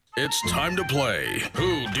It's time to play.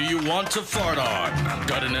 Who do you want to fart on?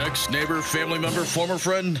 Got an ex, neighbor, family member, former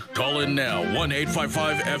friend? Call in now,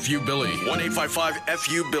 1-855-FU-BILLY.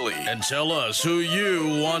 1-855-FU-BILLY. And tell us who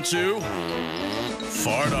you want to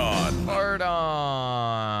fart on. Fart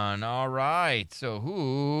on. All right. So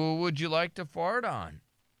who would you like to fart on?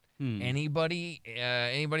 Anybody?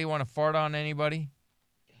 Anybody want to fart on anybody?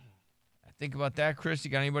 Think about that, Chris.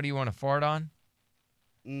 You got anybody you want to fart on?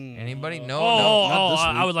 Anybody? No.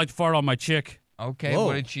 I would like to fart on my chick. Okay, Whoa.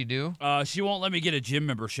 what did she do? She won't let me get a gym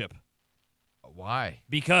membership. Why?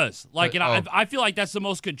 Because, I feel like that's the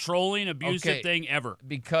most controlling, abusive Okay. thing ever.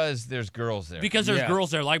 Because there's girls there. Because there's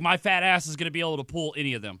girls there. Like, my fat ass is going to be able to pull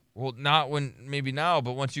any of them. Well, maybe now,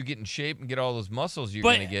 but once you get in shape and get all those muscles you're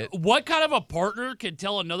going to get. What kind of a partner can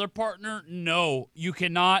tell another partner, no, you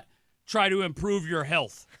cannot try to improve your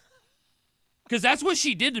health? Because that's what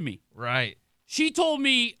she did to me. Right. She told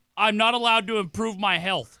me I'm not allowed to improve my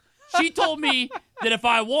health. She told me that if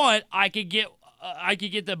I want, I could get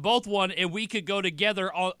them both one, and we could go together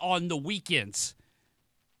on the weekends.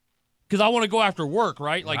 Because I want to go after work,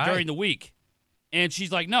 right? Like during the week. And she's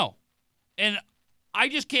like, no. And I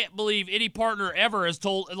just can't believe any partner ever has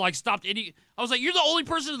stopped any. I was like, you're the only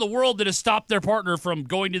person in the world that has stopped their partner from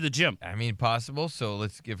going to the gym. I mean, possible. So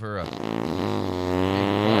let's give her a.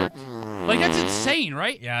 Like, that's insane,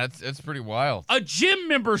 right? Yeah, it's pretty wild. A gym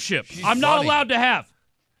membership. She's I'm not funny. allowed to have.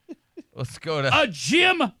 Let's go to. A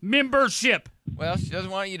gym membership. Well, she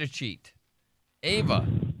doesn't want you to cheat. Ava.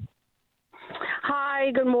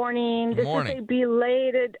 Hi, good morning. Good morning. This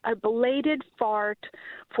is a belated fart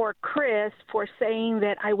for Chris for saying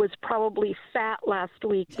that I was probably fat last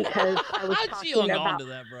week because I was She hung talking on about. to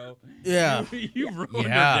that, bro. Yeah. You ruined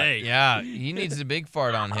her day. Yeah. He needs a big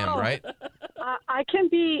fart on him, right? I can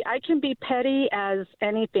be petty as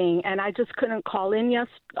anything, and I just couldn't call in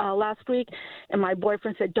last week. And my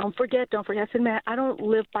boyfriend said, "Don't forget." I said, "Man, I don't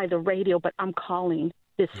live by the radio, but I'm calling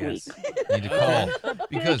this week." You need to call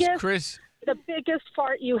because Chris. The biggest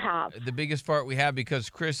fart you have. The biggest fart we have because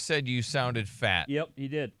Chris said you sounded fat. Yep, he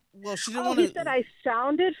did. Well, she didn't Oh, want he to. said I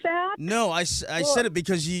sounded fat? No, I said it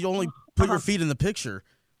because you only put your feet in the picture.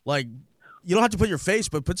 Like, you don't have to put your face,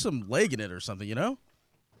 but put some leg in it or something, you know?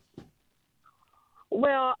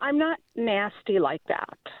 Well, I'm not nasty like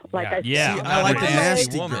that. Like I Yeah. said, I like the my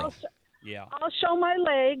nasty legs, girl. Yeah. I'll show my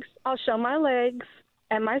legs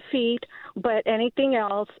and my feet, but anything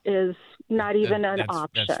else is not even an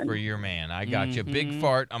option. That's for your man. I got you. Big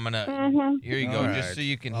fart. I'm going to. Here you go, All just right. so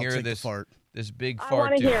you can I'll hear take the this fart. this big I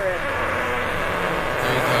fart. want to hear it.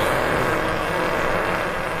 There you go.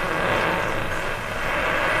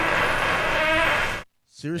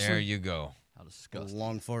 Seriously? There you go. How A disgusting.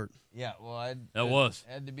 long fart. Yeah, well,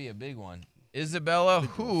 Had to be a big one. Isabella,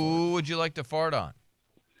 who would you like to fart on?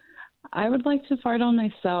 I would like to fart on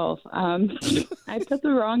myself. I put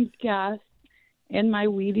the wrong gas in my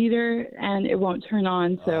weed eater, and it won't turn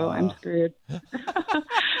on, so I'm screwed.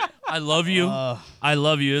 I love you. I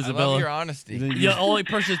love you, I Isabella. love your honesty. You're the only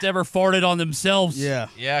person that's ever farted on themselves. Yeah.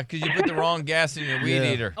 Yeah, because you put the wrong gas in your weed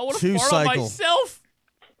Yeah. eater. I want to Two fart cycle. on myself.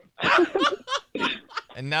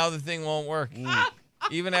 And now the thing won't work.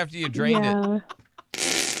 Even after you drained it.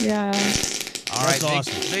 Yeah. All right, That's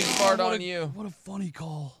awesome. big fart on you. What a funny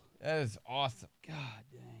call. That is awesome. God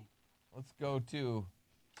dang. Let's go to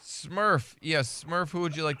Smurf. Yes, Smurf, who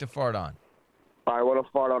would you like to fart on? I want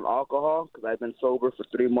to fart on alcohol because I've been sober for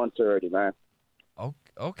 3 months already, man.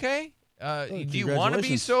 Okay. Do you want to be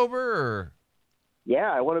congratulations. sober or?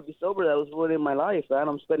 Yeah, I want to be sober. That was ruining my life, man.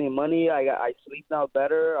 I'm spending money. I sleep now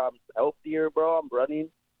better. I'm healthier, bro. I'm running.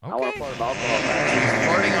 I want Okay. to fart on alcohol, man.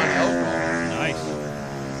 Farting on alcohol.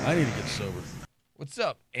 Nice. I need to get sober. What's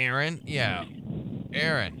up, Aaron? Yeah.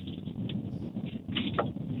 Aaron.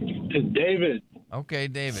 It's David. Okay,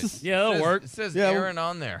 David. Yeah, that'll work. It says Yeah, Aaron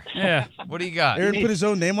on there. Yeah. What do you got? Aaron put his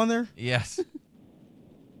own name on there? Yes.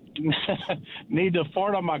 Need to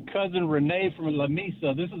fart on my cousin Renee from La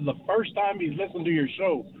Mesa. This is the first time he's listened to your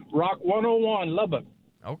show. Rock 101, Lubbock.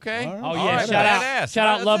 Okay. All right. Oh, All yeah. right, Shout out. badass. Shout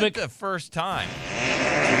out, That's Lubbock. the first time.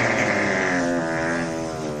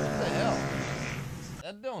 What the hell?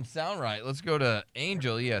 That don't sound right. Let's go to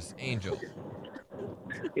Angel. Yes, Angel.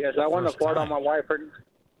 Yes, I want to fart on my wife for.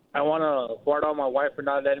 I want to fart on my wife for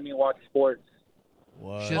not letting me watch sports.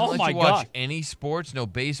 What? She doesn't Oh let my you watch God. any sports. No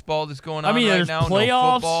baseball that's going I on mean, right there's now.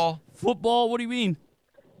 playoffs. No football. What do you mean?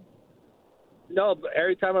 No, but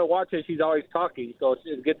every time I watch it, she's always talking, so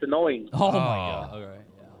it gets annoying. Oh, my God. All right.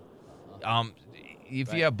 Yeah.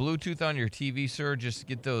 If you have Bluetooth on your TV, sir, just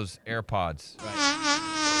get those AirPods.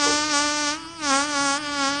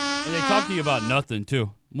 And they talk to you about nothing,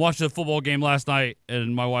 too. Watched a football game last night,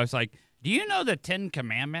 and my wife's like, Do you know the 10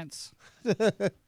 Commandments?